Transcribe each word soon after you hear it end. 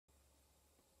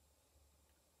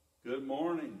Good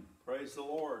morning. Praise the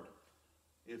Lord.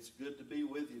 It's good to be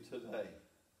with you today.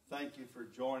 Thank you for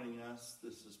joining us.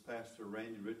 This is Pastor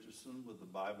Richardson with the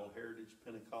Bible Heritage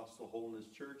Pentecostal Holiness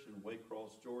Church in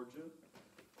Waycross, Georgia.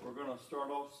 We're going to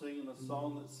start off singing a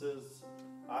song that says,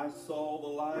 I saw the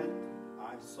light,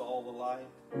 I saw the light,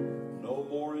 no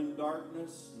more in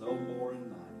darkness, no more in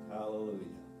night. Hallelujah.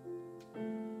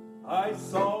 I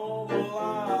saw the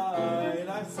light,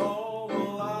 I saw the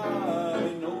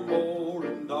light, no more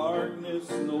in darkness,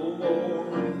 no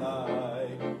more in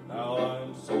night. Now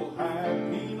I'm so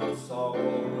happy, no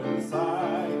sorrow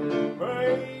inside.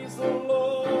 Praise the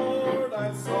Lord,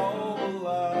 I saw the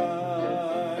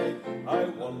light. I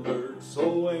wandered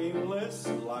so aimless,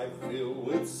 life filled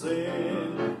with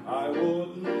sin. I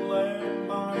wouldn't let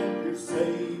my dear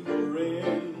Savior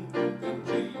in. Then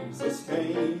Jesus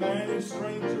came and a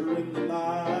stranger in the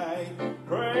night.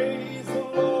 Praise the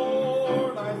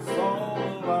Lord, I saw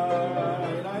the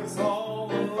light, I saw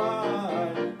the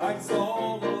light, I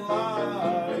saw the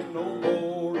light. No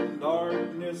more in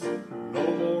darkness,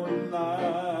 no more in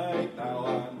night. Now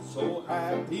I'm so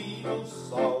happy, no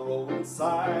sorrow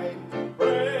inside.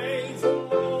 Praise the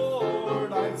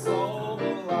Lord, I saw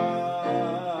the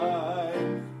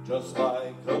light. Just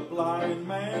like a blind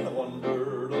man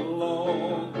wandered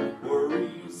along,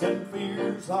 worries and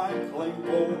fears I claimed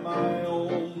for my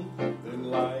own. Then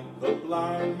like the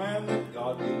blind man that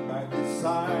God gave back his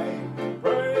sight.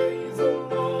 Praise the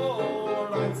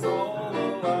Lord, I saw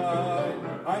the light,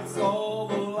 I saw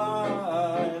the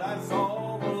light, I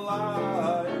saw the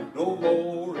light. No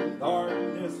more in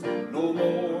darkness, no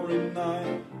more in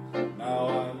night. Now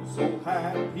I'm so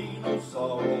happy, no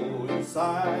sorrow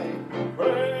inside.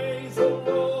 Praise the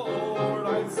Lord,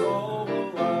 I saw the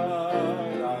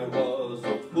light. I was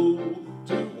a fool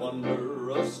to wander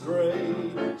astray.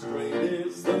 Straight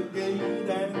is the gate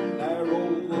and narrow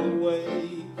the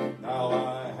way. Now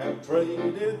I have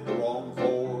traded the wrong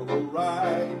for the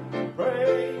right.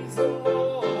 Praise the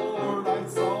Lord, I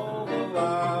saw the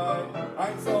light,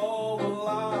 I saw the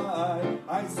light,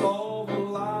 I saw the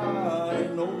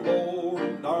light. No more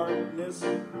in darkness,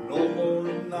 no more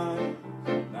in night.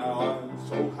 Now I'm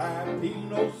so happy,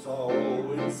 no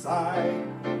sorrow inside.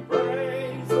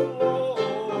 Praise the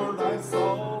Lord, I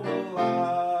saw the light.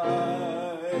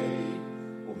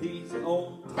 Well, He's an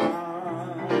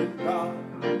on-time God.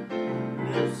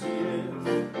 Yes, He is.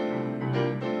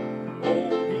 Oh,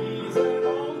 He's an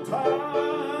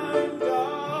on-time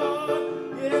God.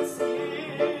 Yes, He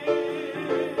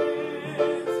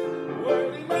is. Well,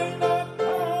 He may not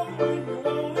come when you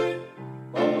want it,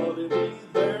 but He'll be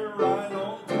there right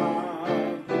on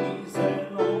time. He's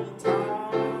an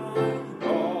on-time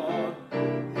God.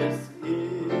 Yes, He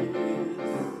is.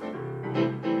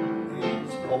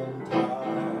 He's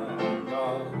on-time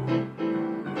God.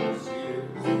 Yes, He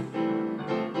is.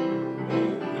 Oh,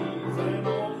 He's an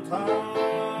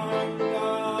on-time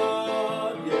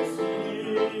God. Yes, He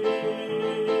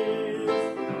is.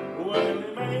 Well, He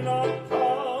may not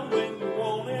come when you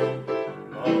want Him,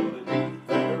 but He'll be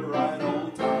there right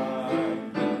on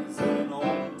time. He's an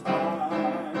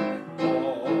on-time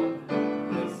God.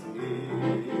 Yes, He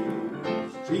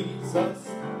is. Jesus,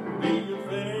 be a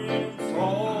fence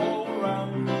all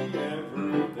around me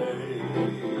every day.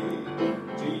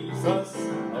 Jesus,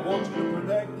 I want you to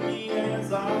protect me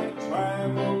as I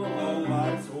travel along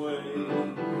life's way.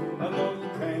 I know you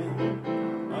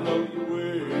can, I know you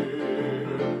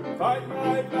will. Fight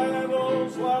my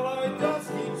battles while I just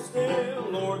keep still.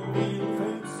 Lord, be a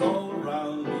fence all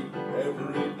around me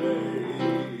every day.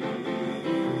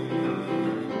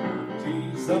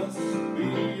 Jesus,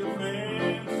 be a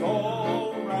fence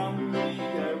all around me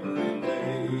every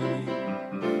day.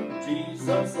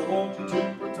 Jesus, I want you to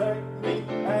protect me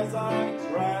as I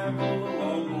travel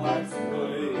along life's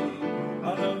way. I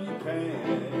know you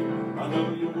can, I know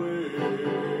you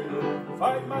will.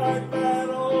 Fight my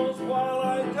battles while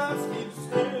I just keep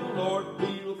still. Lord,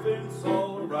 be a fence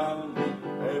all around me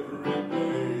every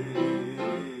day.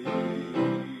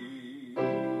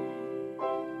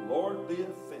 Lord, be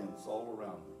a fence all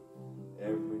around me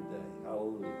every day.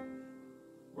 Hallelujah.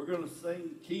 We're going to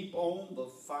sing Keep on the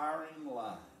Firing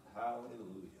Line.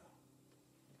 Hallelujah.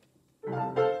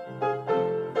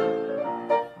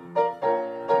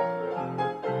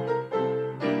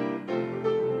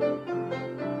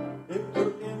 If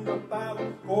you're in the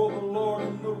battle for the Lord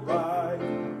in the right,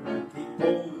 keep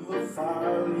on the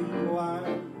firing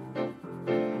line.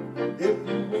 If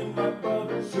you win, my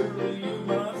brother, surely you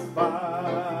must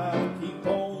fight. Keep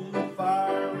on the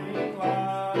firing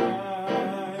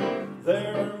line.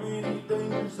 There are many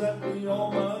dangers that we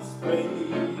all must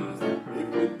face. If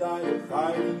we die of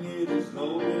fighting, it is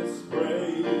no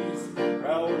disgrace.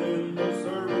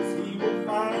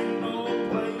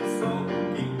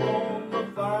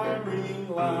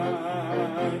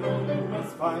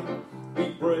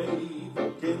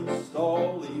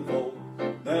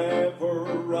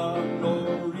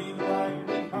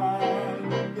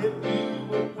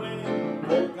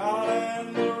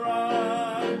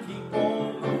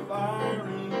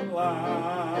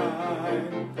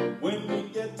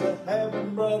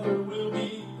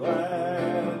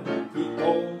 glad. Keep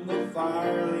on the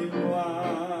firing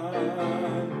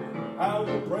line. I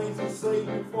will praise the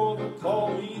Savior for the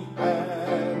call He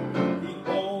had. Keep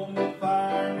on the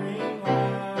firing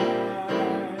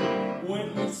line.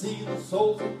 When we see the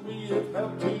souls that we have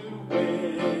helped to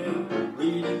win,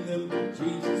 leading them to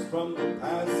Jesus from the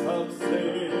paths of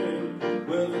sin,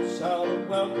 with a shout of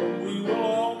welcome we will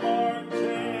all march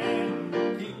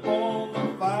in. Keep on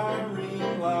the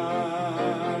firing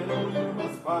line. Oh, you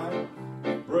must fight,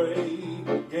 be brave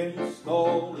against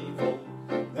all evil.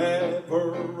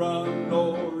 Never run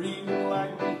nor even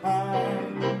lag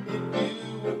behind. If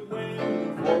you would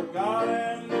win for God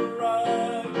and the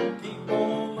right, keep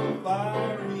on the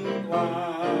firing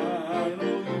line.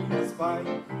 Oh, you must fight,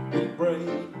 be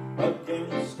brave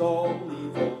against all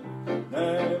evil.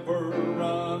 Never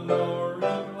run nor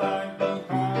even lag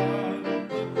behind.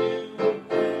 If you would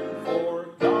win for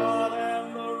God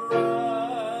and the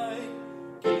right,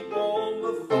 keep on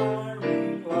the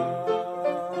firing line.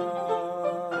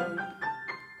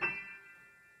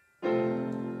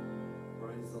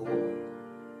 Praise the Lord.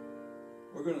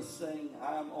 We're going to sing,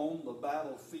 I'm on the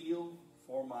battlefield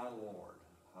for my Lord.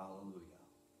 Hallelujah.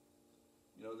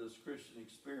 You know, this Christian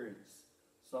experience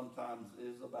sometimes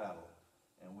is a battle,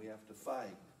 and we have to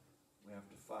fight. We have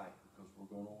to fight because we're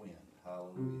going to win.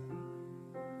 Hallelujah.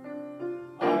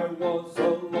 I was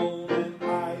alone and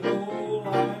idle,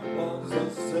 I was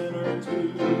a sinner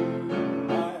too.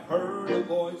 I heard a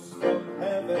voice from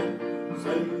heaven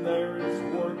saying there is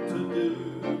work to do.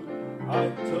 I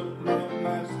took my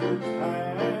master's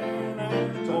hand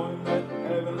and joined that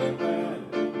heavenly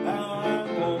band. Now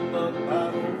I'm on the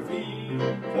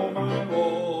battlefield for my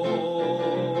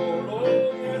Lord.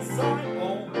 Oh yes, I'm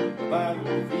on the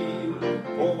battlefield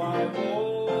for my Lord.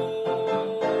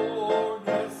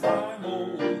 Yes, I'm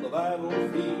on the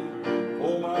battlefield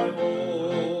for my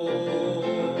Lord.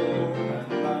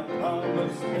 And I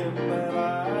promised Him that I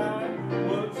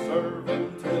would serve Him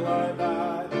till I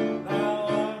died. Now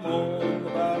I'm on the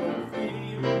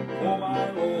battlefield for my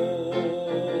Lord.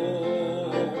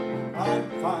 I'm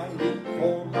fighting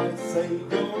for my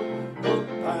Savior. The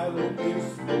battle is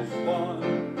most won.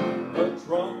 The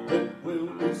trumpet will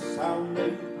be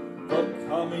sounding the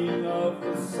coming of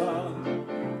the sun.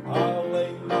 I'll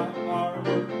lay my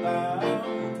armor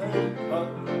down, take up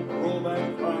the robe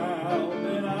and crown,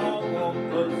 and I'll walk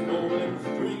the golden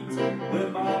streets with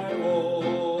my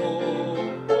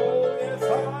Lord. Oh yes,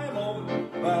 I'm on the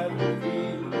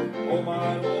battlefield for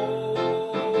my Lord.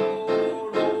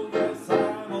 Oh yes,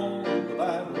 I'm on the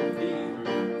battlefield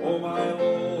for my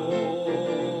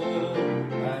Lord.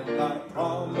 And I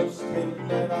promised Him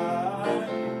that I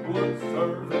would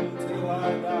serve Him till I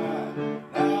die.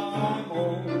 Now I'm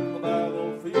on the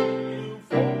battlefield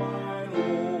for my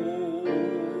Lord.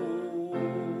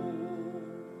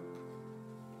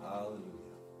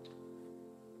 Hallelujah.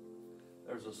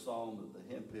 There's a song that the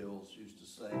Hempills used to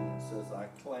sing. It says, I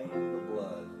claim the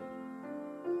blood.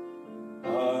 I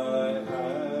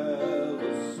have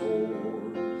a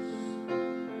source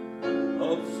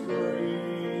of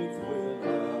strength when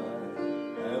I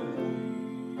am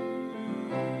weak,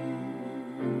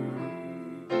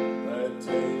 that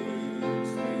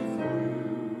takes me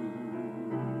through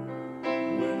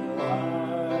when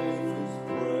life is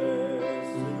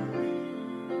pressing me.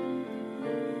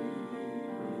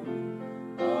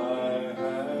 I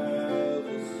have a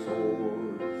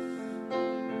source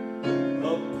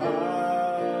of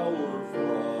power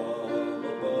from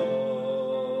above.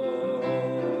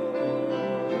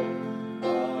 I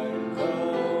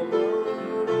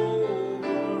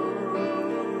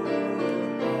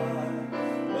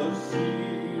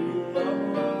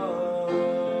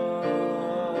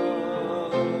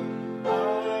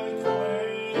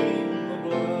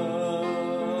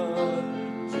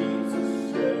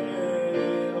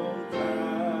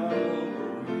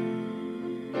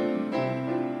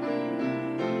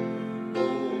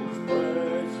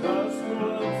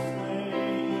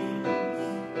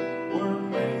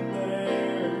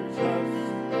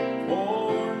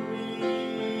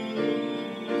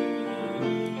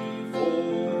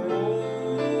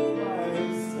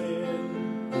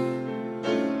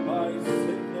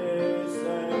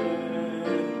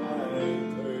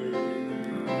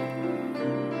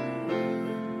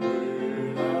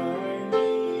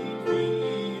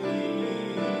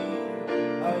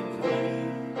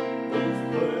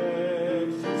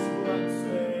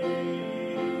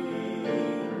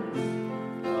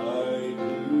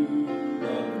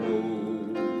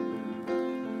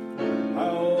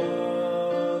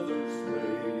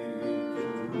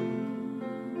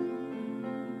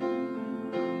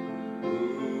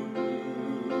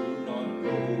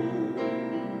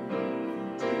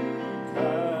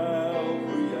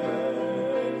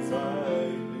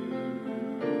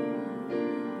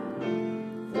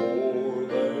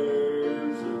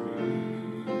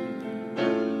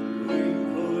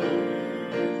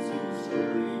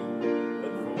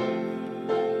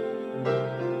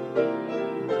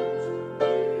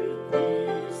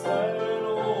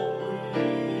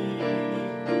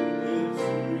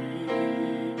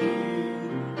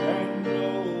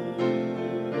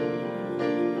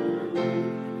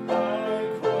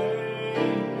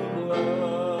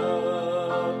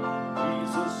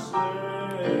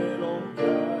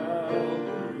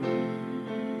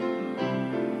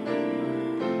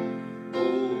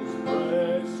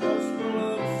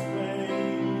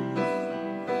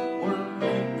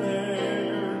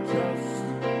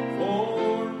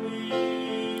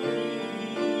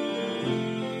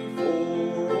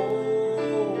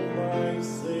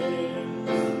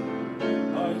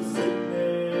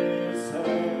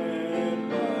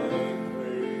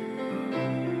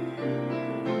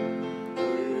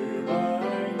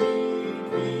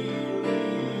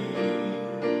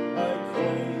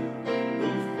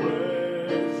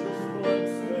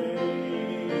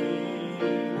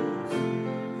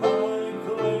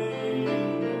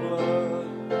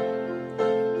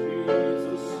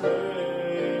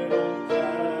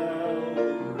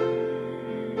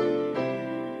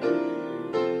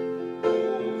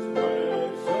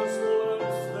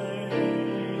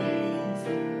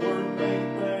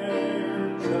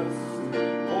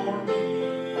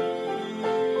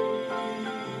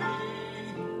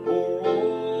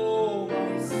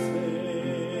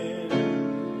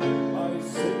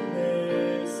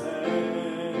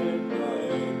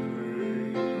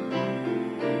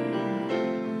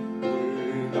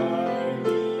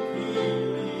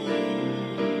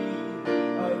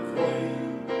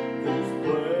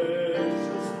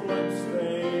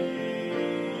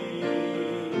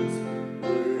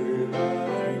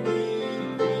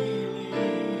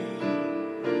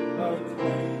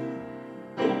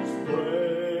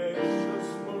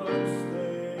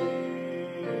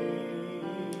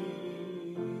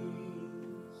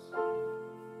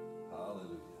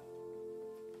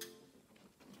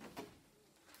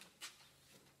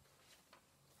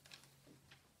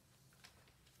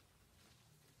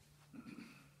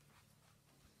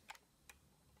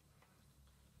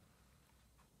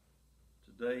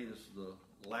Today is the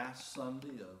last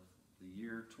Sunday of the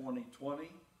year 2020,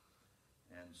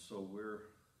 and so we're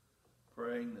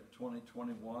praying that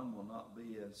 2021 will not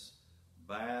be as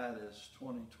bad as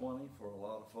 2020 for a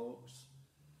lot of folks.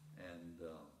 And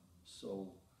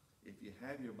so if you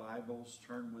have your Bibles,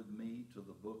 turn with me to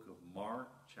the book of Mark,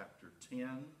 chapter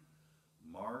 10.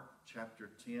 Mark,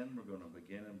 chapter 10, we're going to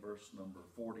begin in verse number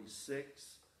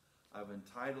 46. I've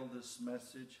entitled this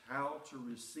message, How to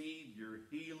Receive Your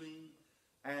Healing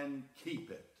and Keep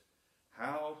It.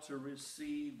 How to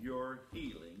receive your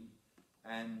healing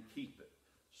and keep it.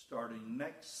 Starting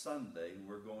next Sunday,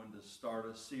 we're going to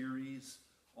start a series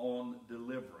on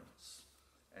deliverance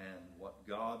and what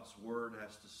God's Word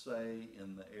has to say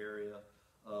in the area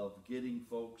of getting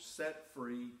folks set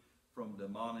free from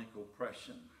demonic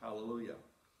oppression. Hallelujah.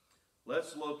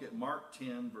 Let's look at Mark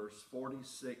 10, verse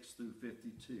 46 through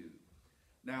 52.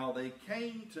 Now they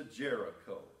came to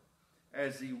Jericho.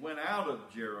 As he went out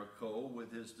of Jericho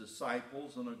with his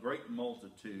disciples and a great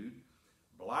multitude,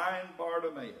 blind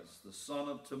Bartimaeus, the son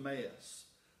of Timaeus,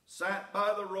 sat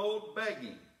by the road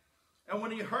begging. And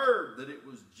when he heard that it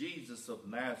was Jesus of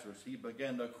Nazareth, he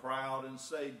began to cry out and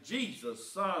say,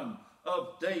 Jesus, son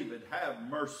of David, have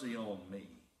mercy on me.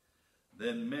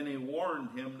 Then many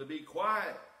warned him to be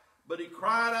quiet, but he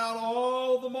cried out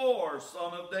all the more,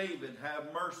 Son of David,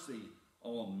 have mercy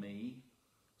on me.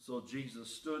 So Jesus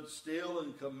stood still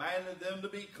and commanded them to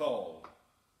be called.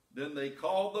 Then they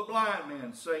called the blind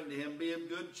man, saying to him, Be of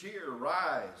good cheer,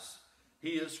 rise, he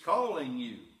is calling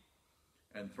you.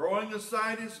 And throwing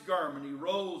aside his garment, he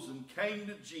rose and came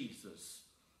to Jesus.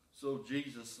 So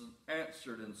Jesus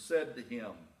answered and said to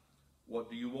him,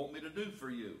 What do you want me to do for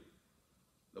you?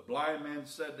 The blind man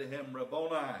said to him,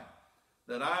 Rabboni,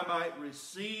 that I might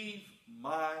receive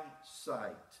my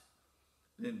sight.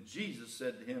 Then Jesus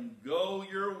said to him, Go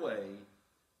your way,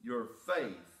 your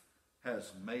faith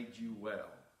has made you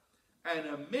well. And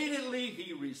immediately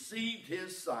he received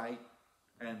his sight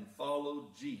and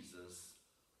followed Jesus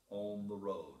on the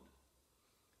road.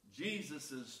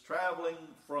 Jesus is traveling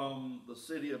from the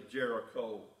city of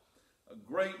Jericho. A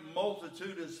great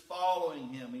multitude is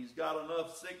following him. He's got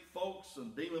enough sick folks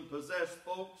and demon-possessed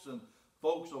folks and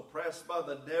folks oppressed by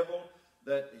the devil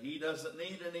that he doesn't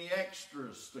need any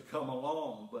extras to come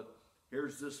along. But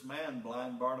here's this man,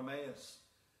 blind Bartimaeus,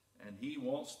 and he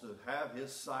wants to have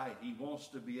his sight. He wants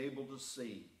to be able to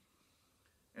see.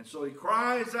 And so he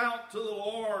cries out to the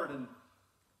Lord, and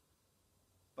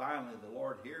finally the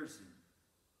Lord hears him.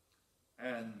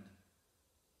 And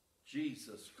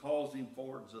Jesus calls him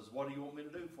forward and says, What do you want me to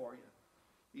do for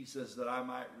you? He says, that I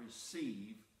might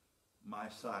receive my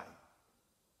sight.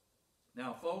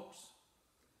 Now, folks,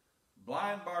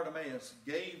 blind Bartimaeus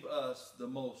gave us the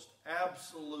most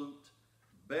absolute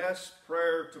best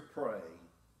prayer to pray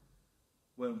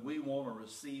when we want to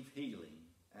receive healing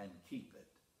and keep it.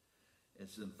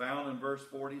 It's found in verse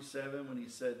 47 when he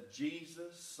said,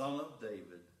 Jesus, son of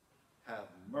David, have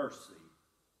mercy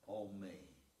on me.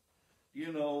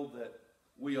 You know that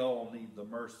we all need the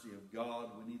mercy of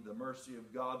God. We need the mercy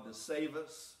of God to save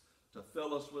us, to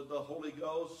fill us with the Holy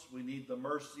Ghost. We need the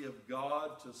mercy of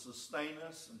God to sustain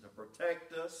us and to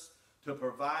protect us, to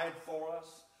provide for us.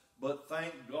 But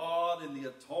thank God, in the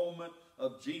atonement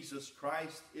of Jesus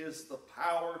Christ is the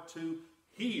power to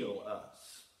heal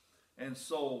us. And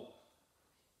so,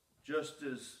 just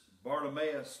as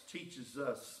Bartimaeus teaches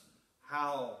us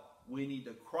how we need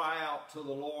to cry out to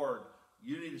the Lord,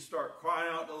 you need to start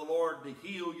crying out to the Lord to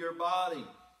heal your body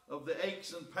of the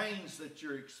aches and pains that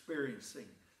you're experiencing.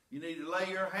 You need to lay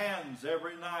your hands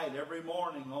every night, every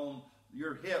morning on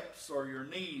your hips or your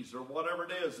knees or whatever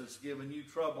it is that's giving you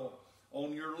trouble,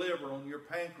 on your liver, on your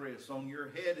pancreas, on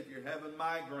your head if you're having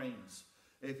migraines.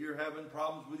 If you're having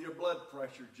problems with your blood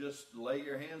pressure, just lay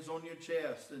your hands on your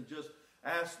chest and just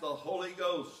ask the Holy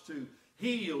Ghost to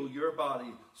heal your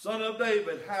body. Son of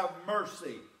David, have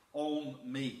mercy on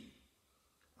me.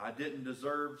 I didn't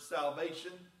deserve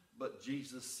salvation, but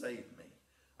Jesus saved me.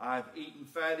 I've eaten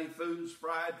fatty foods,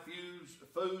 fried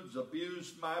foods,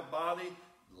 abused my body,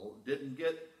 didn't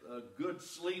get good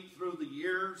sleep through the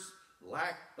years,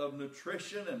 lack of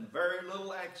nutrition, and very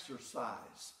little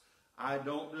exercise. I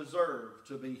don't deserve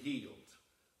to be healed.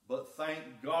 But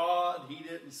thank God he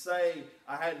didn't say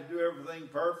I had to do everything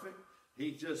perfect.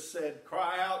 He just said,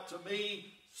 cry out to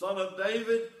me, Son of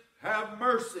David, have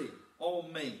mercy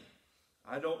on me.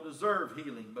 I don't deserve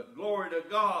healing, but glory to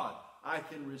God, I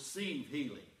can receive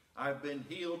healing. I've been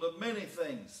healed of many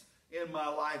things in my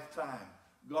lifetime.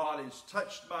 God has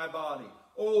touched my body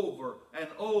over and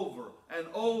over and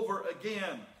over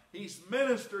again. He's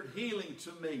ministered healing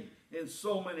to me in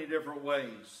so many different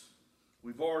ways.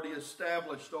 We've already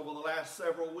established over the last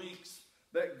several weeks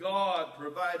that God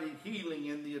provided healing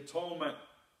in the atonement.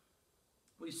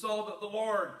 We saw that the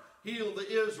Lord healed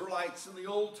the Israelites in the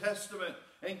Old Testament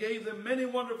and gave them many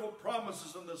wonderful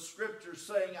promises in the Scriptures,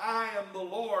 saying, I am the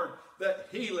Lord that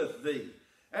healeth thee.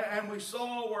 And we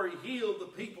saw where he healed the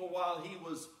people while he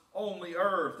was on the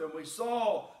earth. And we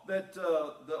saw that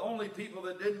the only people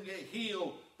that didn't get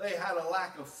healed, they had a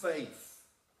lack of faith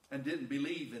and didn't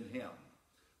believe in him.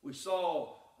 We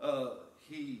saw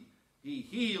he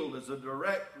healed as a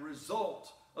direct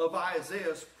result of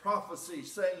Isaiah's prophecy,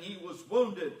 saying he was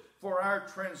wounded for our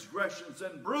transgressions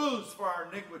and bruised for our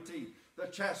iniquity. The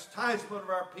chastisement of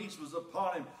our peace was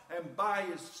upon him, and by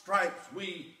his stripes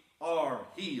we are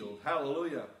healed.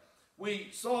 Hallelujah. We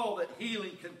saw that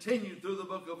healing continued through the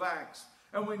book of Acts.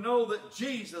 And we know that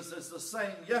Jesus is the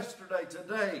same yesterday,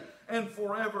 today, and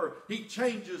forever. He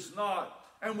changes not.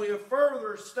 And we have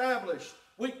further established,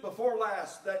 week before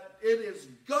last, that it is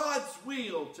God's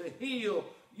will to heal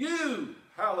you.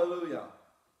 Hallelujah.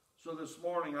 So this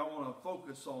morning I want to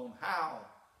focus on how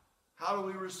do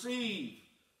we receive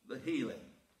the healing.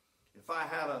 If I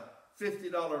had a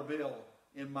 $50 bill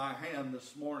in my hand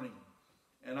this morning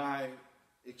and I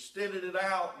extended it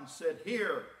out and said,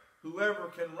 here,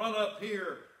 whoever can run up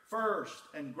here first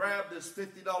and grab this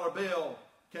 $50 bill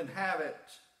can have it.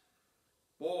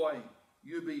 Boy,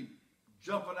 you'd be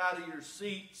jumping out of your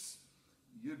seats.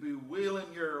 You'd be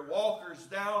wheeling your walkers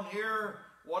down here,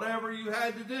 whatever you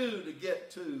had to do to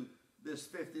get to this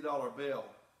 $50 bill.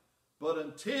 But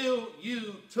until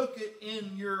you took it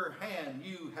in your hand,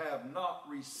 you have not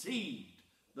received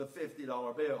the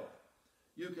 $50 bill.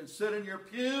 You can sit in your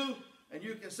pew and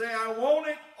you can say, I want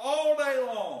it all day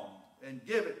long, and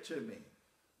give it to me.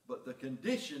 But the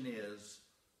condition is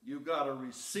you've got to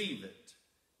receive it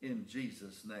in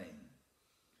Jesus' name.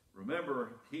 Remember,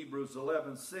 Hebrews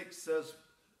 11:6 says,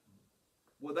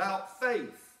 without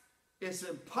faith, it's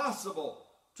impossible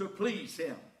to please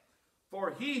him.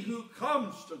 For he who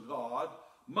comes to God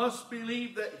must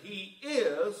believe that he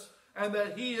is, and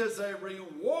that he is a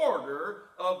rewarder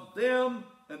of them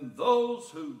and those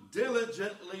who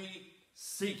diligently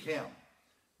seek him.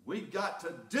 We've got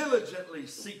to diligently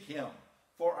seek him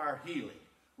for our healing.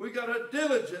 We've got to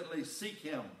diligently seek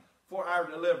him for our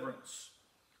deliverance.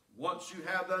 Once you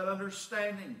have that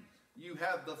understanding, you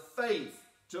have the faith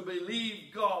to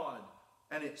believe God,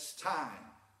 and it's time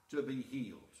to be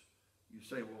healed. You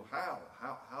say, well,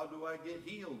 how do I get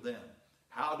healed then?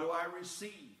 How do I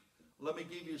receive? Let me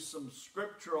give you some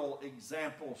scriptural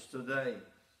examples today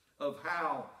of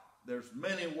how there's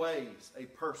many ways a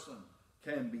person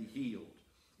can be healed.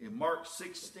 In Mark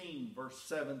 16, verse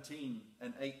 17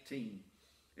 and 18,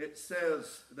 it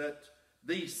says that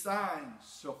these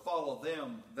signs shall follow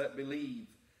them that believe.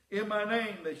 In my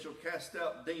name they shall cast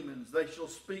out demons. They shall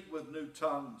speak with new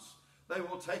tongues. They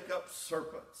will take up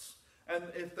serpents. And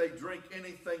if they drink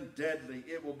anything deadly,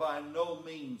 it will by no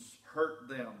means hurt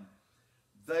them.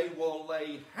 They will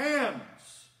lay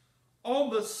hands on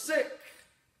the sick,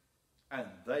 and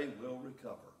they will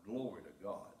recover. Glory to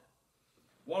God.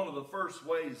 One of the first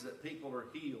ways that people are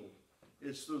healed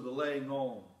is through the laying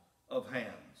on of hands.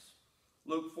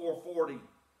 Luke 4:40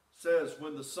 says,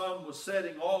 when the sun was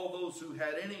setting, all those who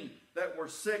had any that were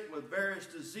sick with various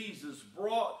diseases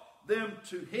brought them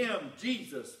to him,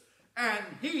 Jesus. And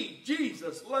he,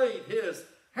 Jesus, laid his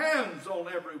hands on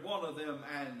every one of them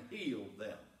and healed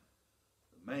them.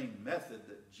 The main method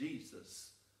that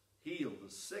Jesus healed the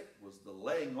sick was the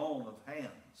laying on of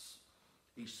hands.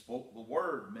 He spoke the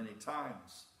word many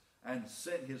times and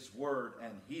sent his word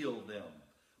and healed them.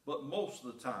 But most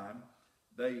of the time,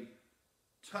 they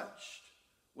touched.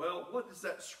 Well, what does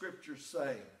that scripture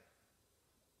say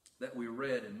that we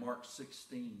read in Mark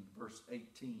 16, verse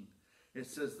 18? It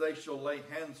says, they shall lay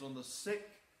hands on the sick,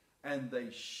 and they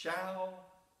shall,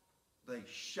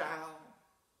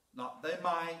 not they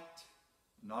might,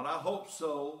 not I hope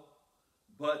so,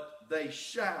 but they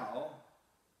shall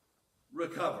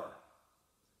recover.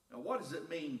 Now, what does it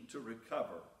mean to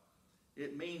recover?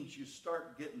 It means you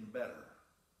start getting better.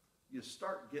 You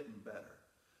start getting better.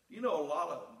 You know, a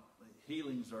lot of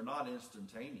healings are not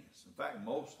instantaneous. In fact,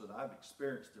 most that I've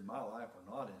experienced in my life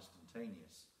are not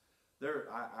instantaneous.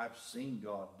 I've seen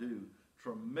God do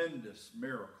tremendous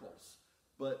miracles,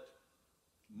 but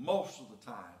most of the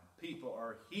time, people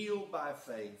are healed by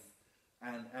faith,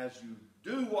 and as you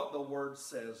do what the Word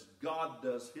says, God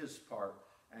does his part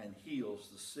and heals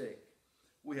the sick.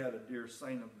 We had a dear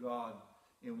saint of God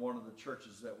in one of the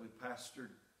churches that we pastored,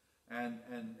 and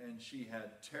she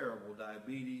had terrible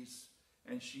diabetes,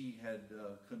 and she had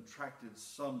contracted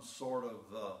some sort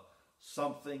of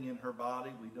something in her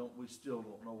body. We still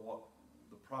don't know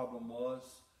problem was.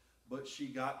 But she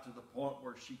got to the point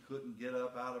where she couldn't get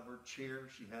up out of her chair.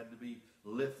 She had to be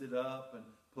lifted up and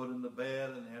put in the bed,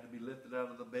 and had to be lifted out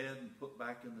of the bed and put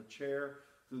back in the chair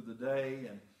through the day.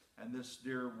 And this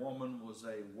dear woman was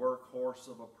a workhorse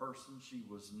of a person. She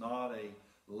was not a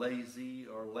lazy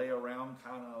or lay around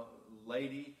kind of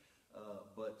lady,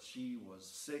 but she was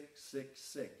sick,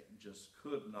 and just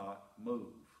could not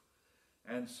move.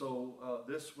 And so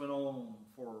this went on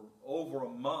for over a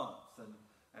month,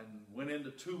 and went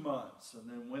into 2 months, and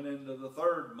then went into the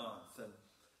 3rd month.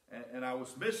 And I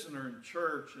was missing her in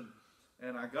church,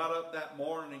 and I got up that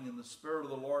morning, and the Spirit of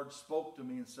the Lord spoke to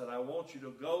me and said, I want you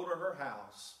to go to her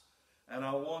house, and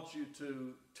I want you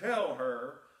to tell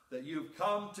her that you've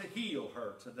come to heal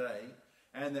her today,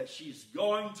 and that she's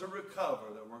going to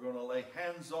recover, that we're going to lay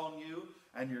hands on you,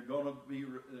 and you're going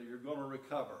to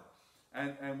recover.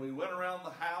 And we went around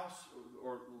the house,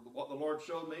 or what the Lord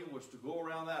showed me was to go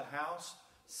around that house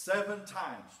 7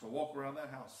 times, to walk around that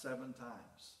house 7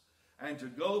 times, and to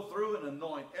go through and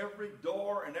anoint every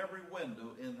door and every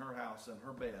window in her house, and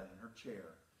her bed and her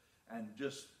chair, and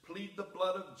just plead the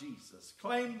blood of Jesus,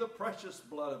 claim the precious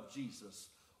blood of Jesus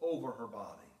over her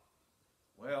body.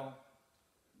 Well,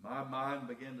 my mind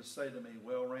began to say to me,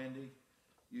 well, Randy,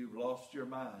 you've lost your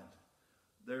mind.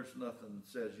 There's nothing that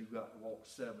says you've got to walk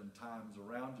 7 times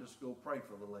around. Just go pray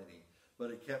for the lady. But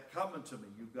it kept coming to me.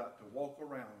 You've got to walk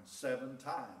around 7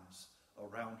 times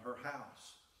around her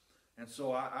house. And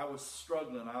so I was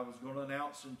struggling. I was going to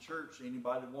announce in church,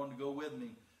 anybody wanted to go with me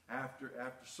after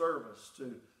service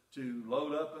to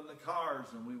load up in the cars,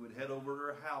 and we would head over to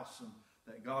her house. And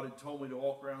that God had told me to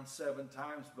walk around 7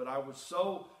 times. But I was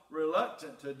so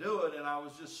reluctant to do it, and I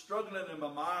was just struggling in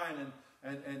my mind.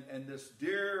 And this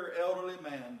dear elderly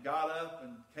man got up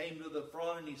and came to the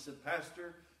front, and he said,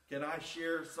 Pastor, can I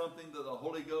share something that the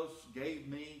Holy Ghost gave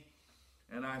me?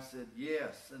 And I said,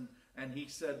 yes. And he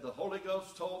said, the Holy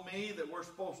Ghost told me that we're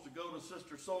supposed to go to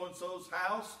Sister So-and-so's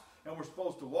house, and we're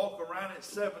supposed to walk around it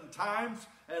 7 times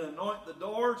and anoint the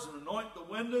doors and anoint the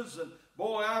windows. And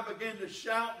boy, I began to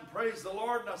shout and praise the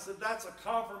Lord. And I said, that's a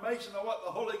confirmation of what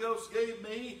the Holy Ghost gave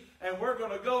me, and we're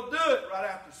going to go do it right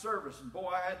after service. And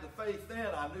boy, I had the faith then.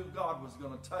 I knew God was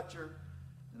going to touch her.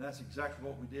 And that's exactly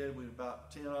what we did. We about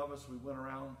 10 of us. We went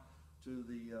around to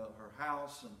her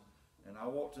house, and I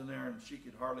walked in there, and she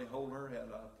could hardly hold her head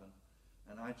up.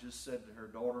 And I just said to her,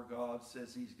 daughter, God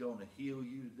says He's going to heal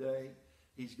you today.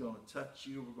 He's going to touch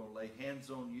you. We're going to lay hands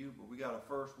on you. But we got to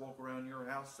first walk around your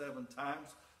house 7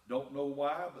 times. Don't know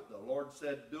why, but the Lord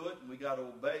said do it. And we got to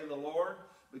obey the Lord,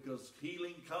 because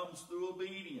healing comes through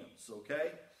obedience,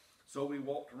 okay? So we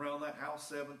walked around that house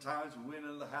 7 times. We went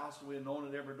into the house, and we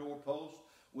anointed every doorpost.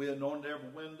 We anointed every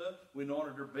window. We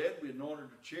anointed her bed. We anointed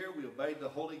her chair. We obeyed the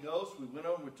Holy Ghost. We went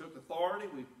over and we took authority.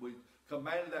 We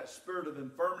commanded that spirit of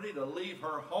infirmity to leave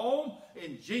her home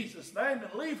in Jesus' name,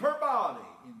 and leave her body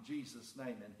in Jesus'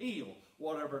 name, and heal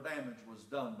whatever damage was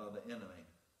done by the enemy.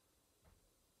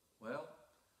 Well,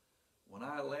 when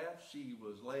I left, she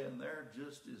was laying there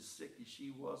just as sick as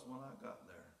she was when I got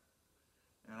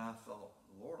there. And I thought,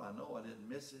 Lord, I know I didn't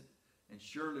miss it. And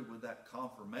surely with that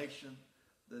confirmation,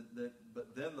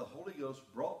 but then the Holy Ghost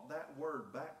brought that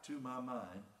word back to my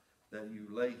mind, that you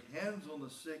lay hands on the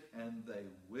sick and they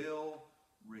will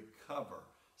recover.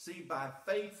 See, by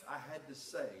faith, I had to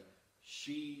say,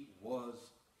 she was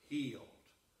healed.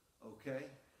 Okay?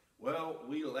 Well,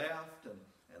 we left,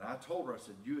 and I told her, I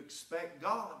said, you expect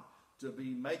God to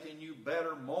be making you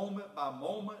better moment by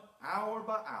moment, hour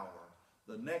by hour.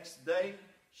 The next day,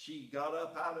 she got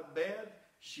up out of bed.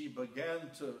 She began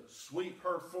to sweep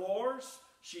her floors.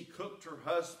 She cooked her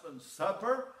husband's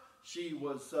supper. She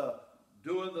was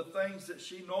doing the things that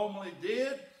she normally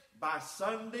did. By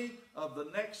Sunday of the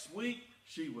next week,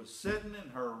 she was sitting in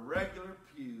her regular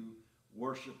pew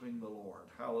worshiping the Lord.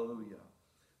 Hallelujah.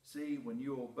 See, when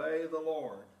you obey the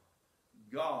Lord,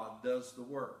 God does the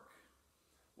work.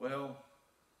 Well,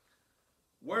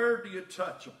 where do you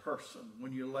touch a person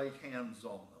when you lay hands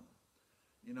on them?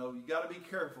 You know, you got to be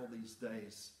careful these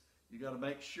days. You got to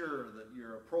make sure that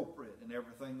you're appropriate in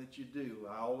everything that you do.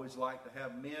 I always like to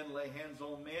have men lay hands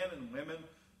on men and women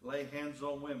lay hands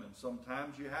on women.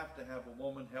 Sometimes you have to have a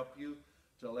woman help you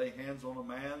to lay hands on a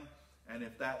man. And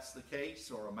if that's the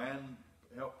case, or a man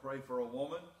help pray for a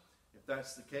woman, if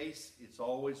that's the case, it's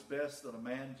always best that a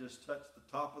man just touch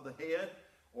the top of the head,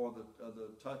 or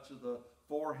the touch of the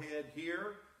forehead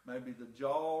here, maybe the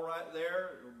jaw right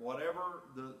there, whatever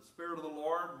the Spirit of the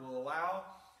Lord will allow.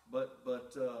 But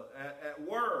at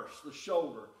worst, the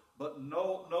shoulder, but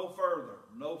no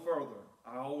further.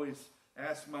 I always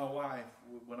ask my wife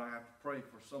when I have to pray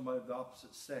for somebody of the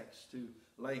opposite sex to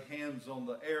lay hands on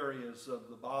the areas of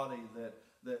the body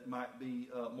that might be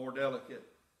more delicate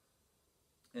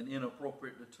and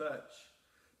inappropriate to touch,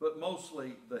 but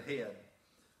mostly the head.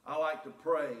 I like to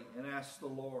pray and ask the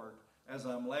Lord, as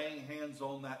I'm laying hands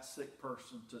on that sick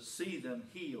person, to see them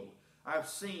healed. I've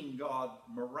seen God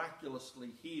miraculously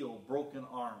heal broken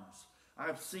arms.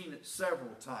 I've seen it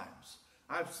several times.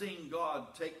 I've seen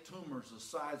God take tumors the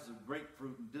size of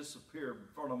grapefruit and disappear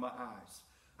in front of my eyes.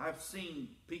 I've seen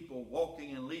people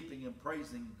walking and leaping and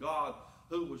praising God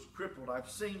who was crippled. I've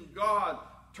seen God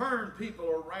turn people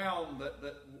around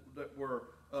that were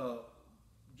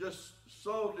just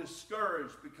so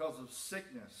discouraged because of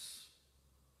sickness.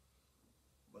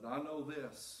 But I know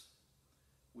this: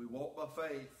 we walk by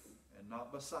faith and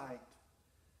not by sight.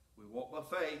 We walk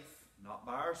by faith, not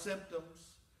by our symptoms.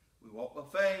 We walk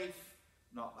by faith,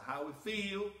 not by how we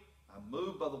feel. I'm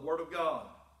moved by the Word of God.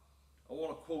 I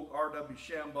want to quote R.W.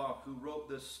 Shambach, who wrote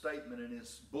this statement in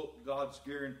his book, God's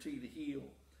Guarantee to Heal.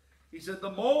 He said,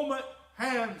 "The moment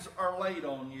hands are laid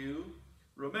on you,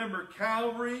 remember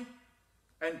Calvary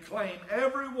and claim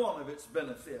every one of its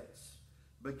benefits.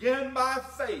 Begin by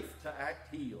faith to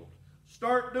act healed.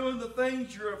 Start doing the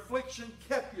things your affliction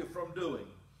kept you from doing.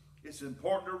 It's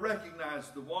important to recognize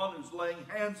the one who's laying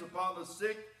hands upon the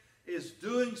sick is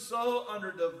doing so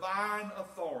under divine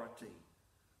authority.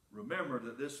 Remember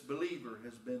that this believer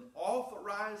has been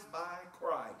authorized by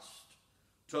Christ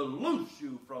to loose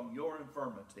you from your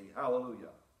infirmity."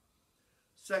 Hallelujah.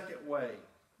 Second way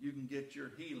you can get your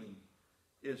healing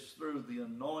is through the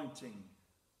anointing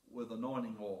with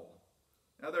anointing oil.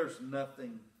 Now, there's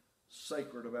nothing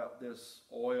sacred about this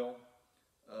oil.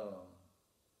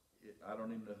 I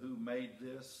don't even know who made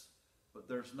this, but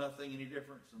there's nothing any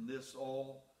different in this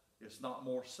oil. It's not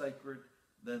more sacred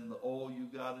than the oil you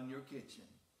got in your kitchen.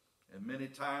 And many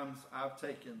times I've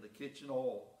taken the kitchen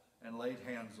oil and laid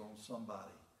hands on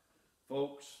somebody.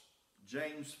 Folks,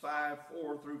 James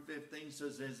 5:4-15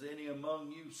 says, "Is any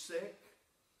among you sick?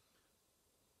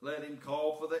 Let him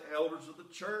call for the elders of the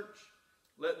church.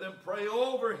 Let them pray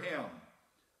over him,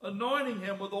 anointing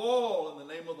him with oil in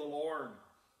the name of the Lord.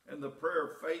 And the prayer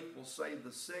of faith will save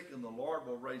the sick, and the Lord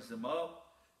will raise him up.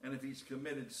 And if he's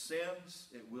committed sins,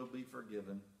 it will be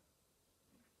forgiven."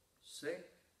 Sick?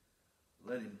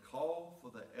 Let him call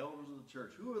for the elders of the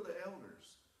church. Who are the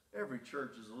elders? Every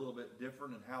church is a little bit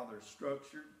different in how they're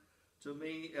structured. To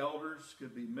me, elders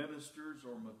could be ministers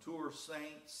or mature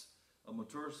saints. A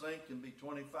mature saint can be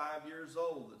 25 years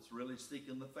old that's really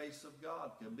seeking the face of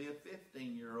God. Can be a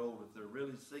 15-year-old if they're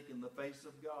really seeking the face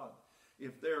of God.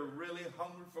 If they're really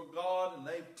hungry for God and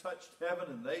they've touched heaven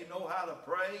and they know how to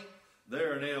pray,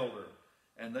 they're an elder.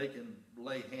 And they can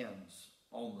lay hands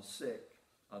on the sick,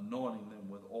 anointing them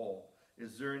with oil.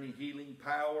 Is there any healing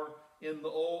power in the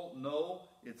oil? No,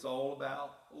 it's all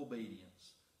about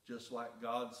obedience. Just like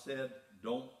God said,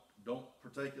 don't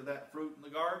partake of that fruit in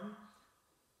the garden.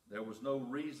 There was no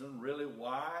reason really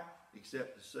why,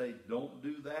 except to say, don't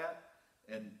do that.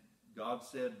 And God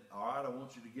said, all right, I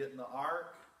want you to get in the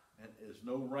ark. And there's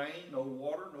no rain, no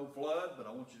water, no flood, but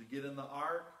I want you to get in the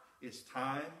ark. It's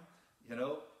time.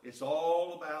 It's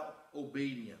all about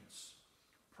obedience.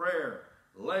 Prayer,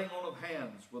 laying on of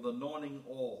hands with anointing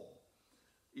oil.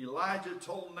 Elijah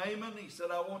told Naaman, he said,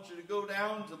 I want you to go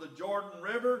down to the Jordan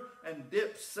River and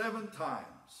dip 7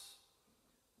 times.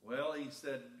 Well, he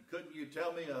said, couldn't you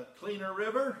tell me a cleaner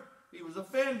river? He was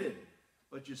offended.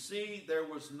 But you see, there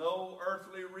was no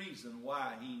earthly reason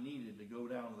why he needed to go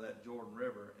down to that Jordan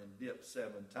River and dip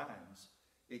 7 times,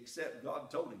 except God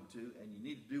told him to, and you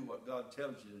need to do what God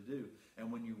tells you to do.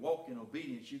 And when you walk in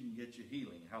obedience, you can get your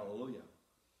healing. Hallelujah.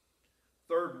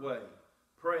 Third way,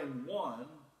 praying one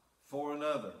for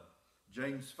another.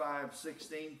 James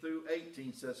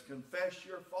 5:16-18 says, confess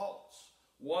your faults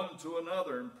one to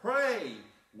another and pray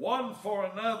one for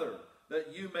another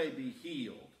that you may be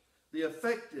healed. The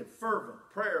effective, fervent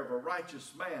prayer of a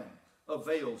righteous man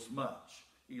avails much.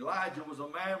 Elijah was a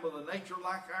man with a nature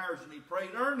like ours, and he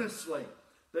prayed earnestly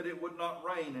that it would not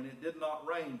rain, and it did not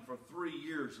rain for 3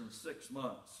 years and 6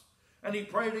 months. And he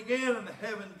prayed again, and the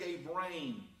heaven gave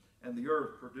rain, and the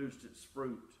earth produced its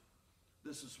fruit.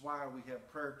 This is why we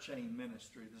have prayer chain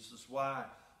ministry. This is why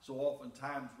so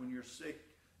oftentimes when you're sick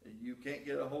and you can't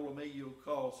get a hold of me, you'll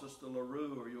call Sister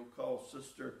LaRue or you'll call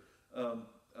Sister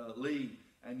Lee,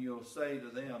 and you'll say to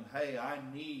them, hey, I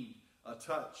need a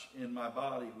touch in my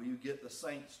body. Will you get the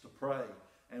saints to pray?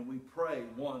 And we pray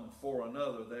one for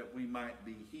another that we might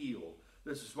be healed.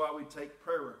 This is why we take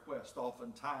prayer requests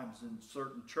oftentimes in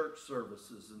certain church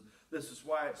services. And this is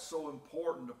why it's so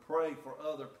important to pray for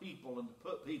other people and to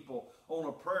put people on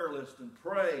a prayer list and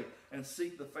pray and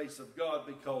seek the face of God,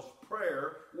 because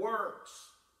prayer works.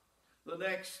 The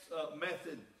next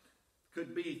method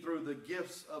could be through the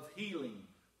gifts of healing,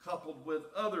 coupled with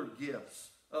other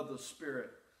gifts of the Spirit.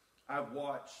 I've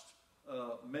watched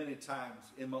many times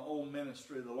in my own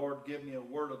ministry, the Lord give me a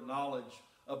word of knowledge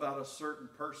about a certain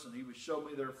person. He would show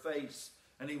me their face,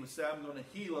 and he would say, I'm going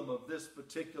to heal them of this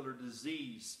particular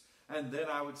disease. And then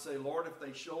I would say, Lord, if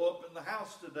they show up in the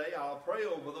house today, I'll pray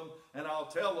over them, and I'll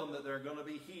tell them that they're going to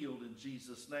be healed in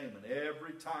Jesus' name. And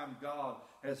every time God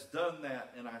has done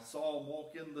that, and I saw them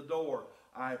walk in the door,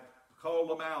 I called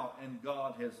them out, and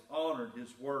God has honored his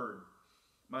word.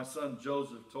 My son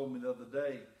Joseph told me the other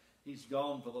day, he's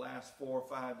gone for the last 4 or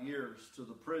 5 years to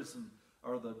the prison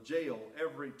or the jail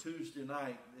every Tuesday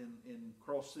night in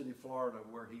Cross City, Florida,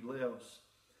 where he lives.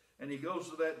 And he goes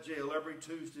to that jail every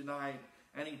Tuesday night,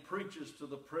 and he preaches to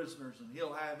the prisoners, and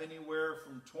he'll have anywhere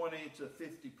from 20 to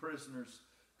 50 prisoners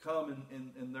come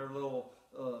in their little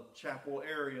chapel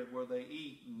area where they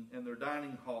eat and their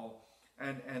dining hall.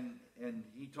 And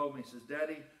he told me, he says,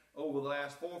 Daddy, over the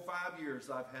last 4 or 5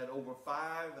 years, I've had over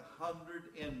 500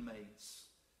 inmates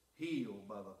healed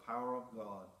by the power of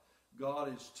God. God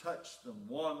has touched them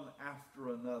one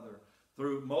after another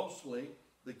through mostly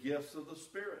the gifts of the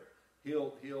Spirit.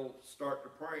 He'll start to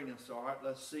pray and he'll say, all right,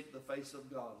 let's seek the face of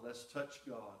God. Let's touch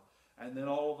God. And then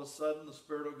all of a sudden the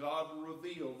Spirit of God will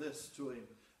reveal this to him.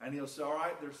 And he'll say, all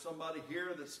right, there's somebody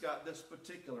here that's got this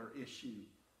particular issue.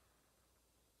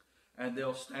 And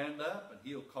they'll stand up and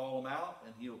he'll call them out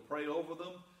and he'll pray over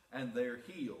them and they're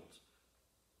healed.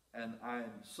 And I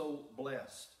am so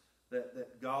blessed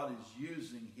that God is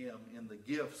using him in the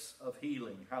gifts of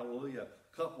healing. Hallelujah.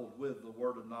 Coupled with the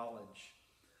word of knowledge.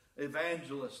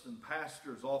 Evangelists and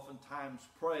pastors oftentimes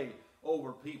pray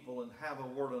over people and have a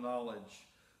word of knowledge.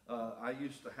 I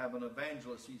used to have an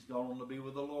evangelist. He's gone on to be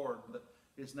with the Lord, but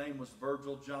his name was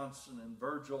Virgil Johnson. And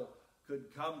Virgil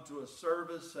could come to a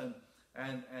service and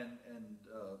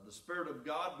the Spirit of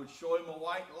God would show him a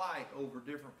white light over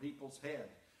different people's head.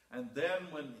 And then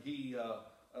when he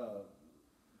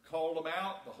called them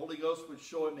out, the Holy Ghost would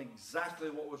show him exactly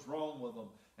what was wrong with them.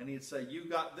 And he'd say, you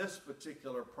got this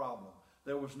particular problem.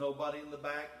 There was nobody in the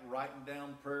back writing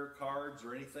down prayer cards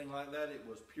or anything like that. It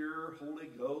was pure Holy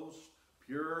Ghost,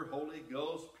 pure Holy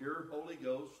Ghost, pure Holy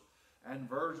Ghost. And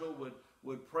Virgil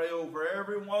would pray over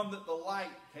everyone that the light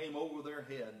came over their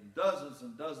head. And dozens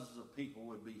of people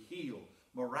would be healed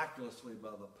miraculously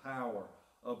by the power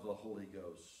of the Holy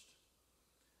Ghost.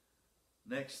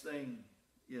 Next thing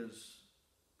is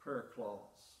prayer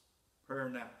cloths, prayer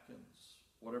napkins,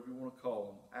 whatever you want to call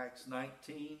them. Acts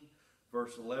 19,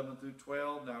 verse 11 through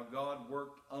 12. Now God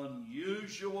worked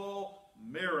unusual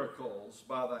miracles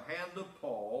by the hand of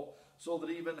Paul, so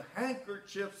that even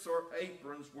handkerchiefs or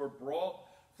aprons were brought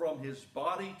from his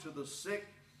body to the sick,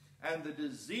 and the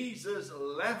diseases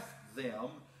left them,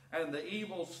 and the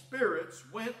evil spirits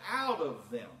went out of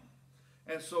them.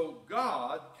 And so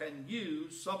God can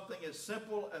use something as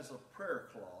simple as a prayer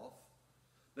cloth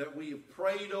that we have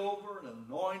prayed over and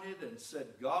anointed and said,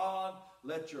 God,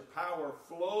 let your power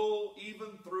flow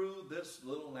even through this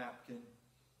little napkin.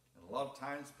 And a lot of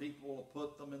times people will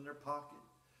put them in their pocket.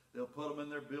 They'll put them in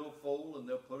their billfold, and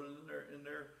they'll put it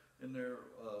in their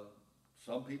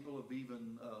some people have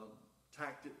even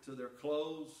tacked it to their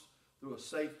clothes through a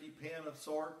safety pin of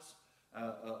sorts.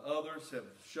 Others have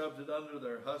shoved it under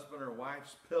their husband or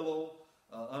wife's pillow,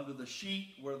 under the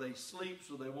sheet where they sleep,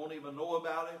 so they won't even know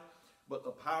about it. But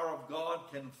the power of God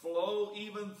can flow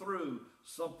even through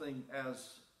something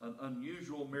as an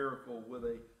unusual miracle with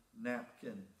a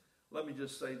napkin. Let me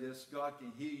just say this. God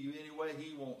can heal you any way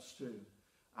he wants to.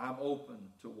 I'm open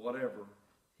to whatever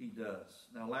he does.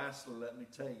 Now lastly, let me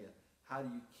tell you, how do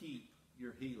you keep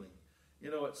your healing?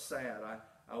 You know, it's sad.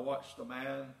 I watched a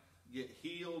man get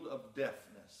healed of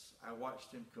deafness. I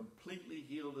watched him completely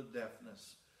healed of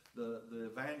deafness. The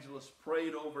evangelist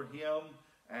prayed over him,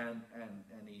 and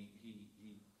he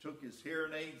took his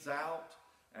hearing aids out,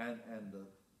 and the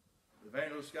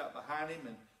evangelist got behind him,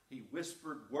 and he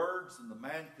whispered words, and the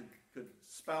man could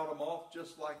spout them off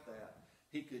just like that.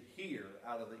 He could hear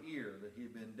out of the ear that he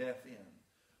had been deaf in.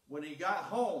 When he got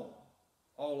home,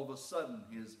 all of a sudden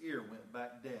his ear went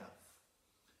back deaf.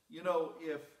 You know,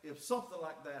 if something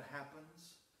like that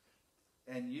happens,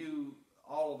 and you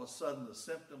all of a sudden the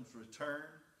symptoms return,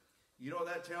 you know what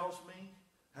that tells me?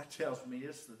 That tells me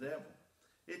it's the devil.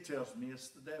 It tells me it's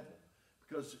the devil.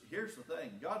 Because here's the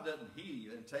thing, God doesn't heal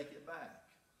you and take it back.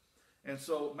 And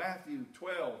so Matthew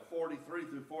 12:43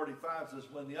 through 45 says,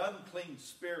 when the unclean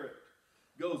spirit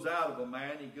goes out of a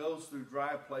man, he goes through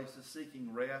dry places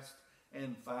seeking rest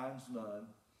and finds none.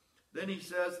 Then he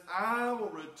says, I will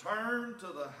return to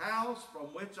the house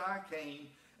from which I came.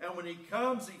 And when he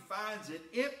comes, he finds it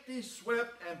empty,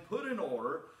 swept, and put in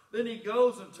order. Then he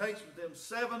goes and takes with him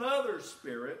 7 other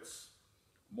spirits,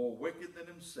 more wicked than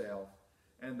himself,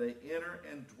 and they enter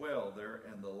and dwell there,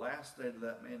 and the last state of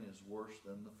that man is worse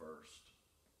than the first.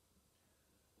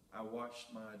 I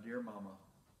watched my dear mama.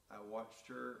 I watched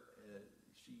her.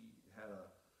 She had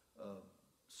a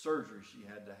surgery she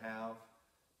had to have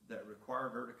that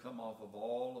required her to come off of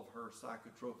all of her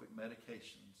psychotropic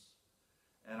medications.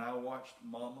 And I watched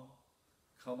Mama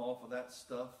come off of that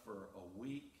stuff for a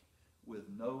week with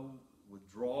no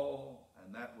withdrawal,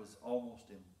 and that was almost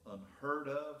unheard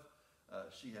of.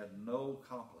 She had no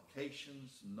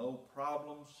complications, no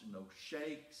problems, no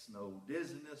shakes, no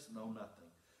dizziness, no nothing.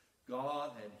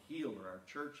 God had healed her. Our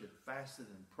church had fasted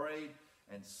and prayed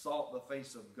and sought the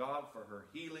face of God for her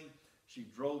healing. She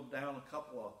drove down a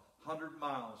couple of 100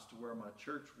 miles to where my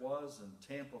church was in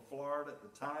Tampa, Florida at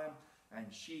the time,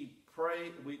 and she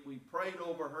prayed. We prayed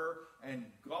over her, and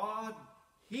God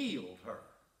healed her.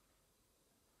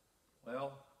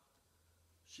 Well,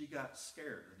 she got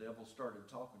scared. The devil started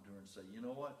talking to her and said, you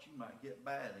know what, you might get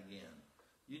bad again.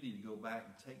 You need to go back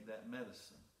and take that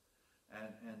medicine.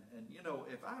 And you know,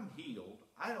 if I'm healed,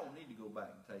 I don't need to go back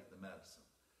and take the medicine.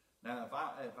 Now,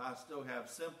 if I still have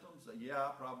symptoms, yeah,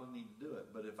 I probably need to do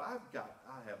it. But if I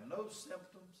have no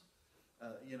symptoms,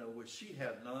 which she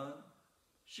had none,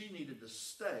 she needed to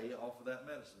stay off of that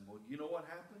medicine. Well, you know what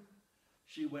happened?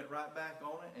 She went right back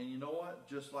on it, and you know what?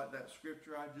 Just like that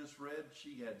scripture I just read,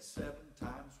 she had 7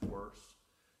 times worse.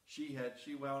 She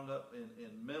wound up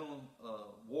in mental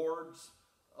wards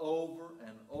over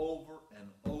and over and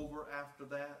over after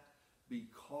that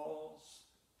because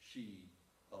she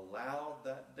allowed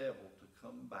that devil to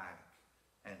come back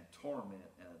and torment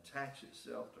and attach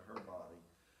itself to her body.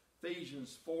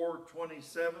 Ephesians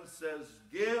 4:27 says,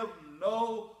 give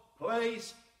no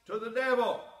place to the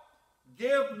devil.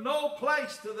 Give no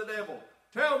place to the devil.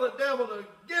 Tell the devil to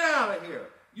get out of here.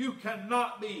 You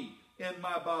cannot be in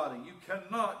my body. You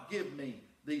cannot give me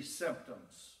these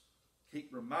symptoms.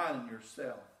 Keep reminding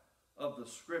yourself of the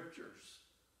scriptures.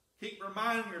 Keep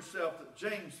reminding yourself that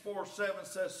James 4:7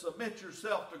 says, submit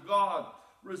yourself to God.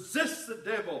 Resist the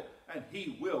devil and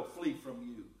he will flee from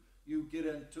you. You get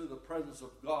into the presence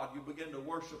of God. You begin to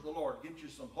worship the Lord. Get you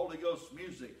some Holy Ghost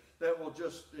music that will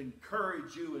just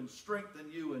encourage you and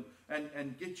strengthen you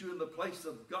and get you in the place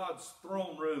of God's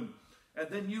throne room. And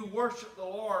then you worship the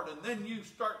Lord, and then you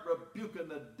start rebuking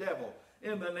the devil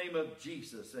in the name of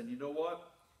Jesus. And you know what?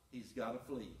 He's got to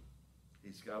flee.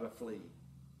 He's got to flee.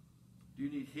 Do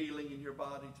you need healing in your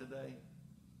body today?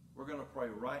 We're going to pray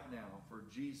right now for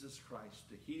Jesus Christ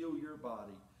to heal your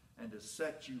body and to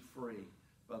set you free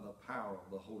by the power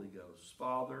of the Holy Ghost.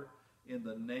 Father, in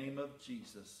the name of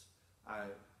Jesus, I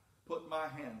put my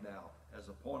hand out as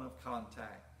a point of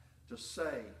contact to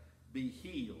say, be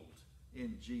healed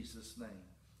in Jesus' name.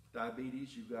 Diabetes,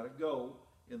 you've got to go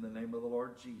in the name of the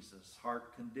Lord Jesus.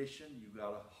 Heart condition, you've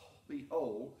got to be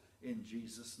whole in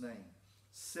Jesus' name.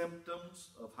 Symptoms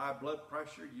of high blood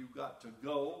pressure, you've got to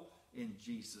go in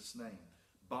Jesus' name.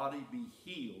 Body, be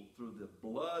healed through the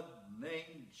blood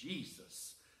named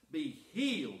Jesus. Be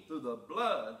healed through the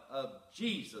blood of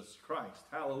Jesus Christ.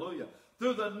 Hallelujah.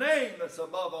 Through the name that's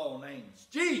above all names.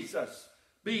 Jesus,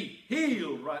 be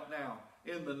healed right now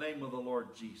in the name of the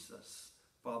Lord Jesus.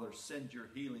 Father, send your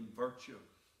healing virtue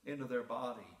into their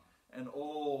body. And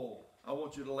I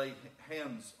want you to lay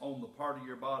hands on the part of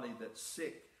your body that's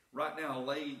sick. Right now,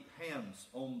 lay hands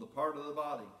on the part of the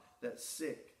body that's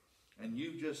sick. And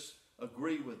you just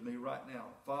agree with me right now.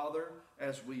 Father,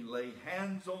 as we lay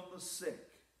hands on the sick,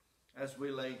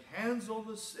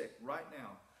 right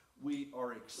now, we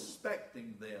are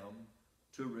expecting them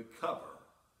to recover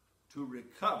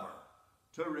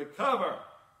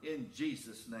in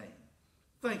Jesus' name.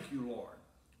 Thank you, Lord,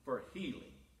 for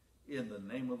healing in the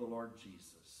name of the Lord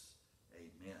Jesus.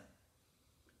 Amen.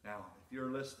 Now, if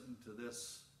you're listening to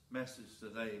this message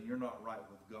today and you're not right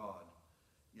with God,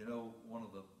 you know, one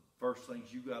of the first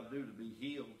things you got to do to be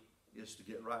healed is to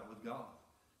get right with God.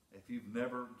 If you've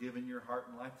never given your heart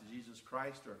and life to Jesus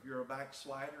Christ, or if you're a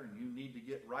backslider and you need to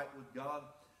get right with God,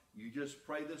 you just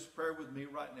pray this prayer with me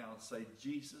right now and say,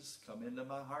 Jesus, come into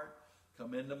my heart,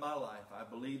 come into my life. I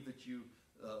believe that you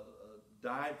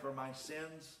died for my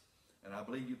sins, and I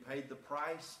believe you paid the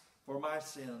price for my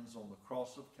sins on the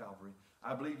cross of Calvary.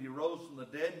 I believe you rose from the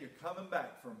dead and you're coming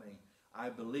back for me. I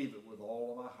believe it with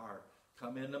all of my heart.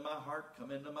 come into my heart,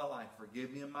 come into my life,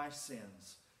 forgive me of my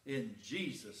sins. In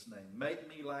Jesus' name, make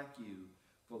me like you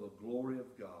for the glory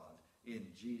of God. In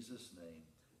Jesus' name,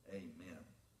 amen.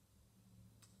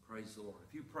 Praise the Lord.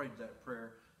 If you prayed that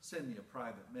prayer, send me a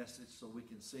private message so we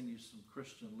can send you some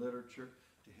Christian literature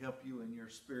to help you in your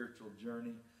spiritual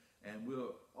journey. And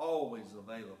we're always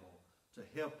available to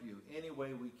help you any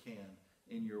way we can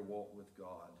in your walk with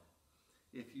God.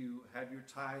 If you have your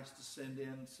tithes to send it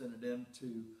in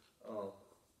to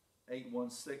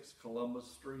 816 Columbus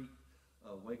Street,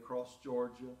 Waycross,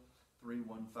 Georgia,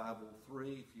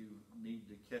 31503. If you need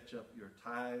to catch up your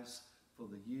tithes for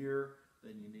the year,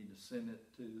 then you need to send it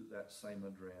to that same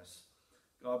address.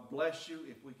 God bless you.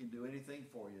 If we can do anything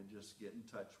for you, just get in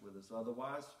touch with us.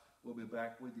 Otherwise, we'll be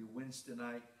back with you Wednesday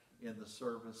night in the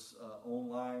service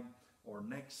online, or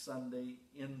next Sunday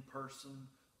in person,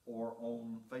 or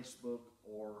on Facebook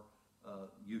or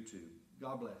YouTube.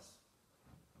 God bless.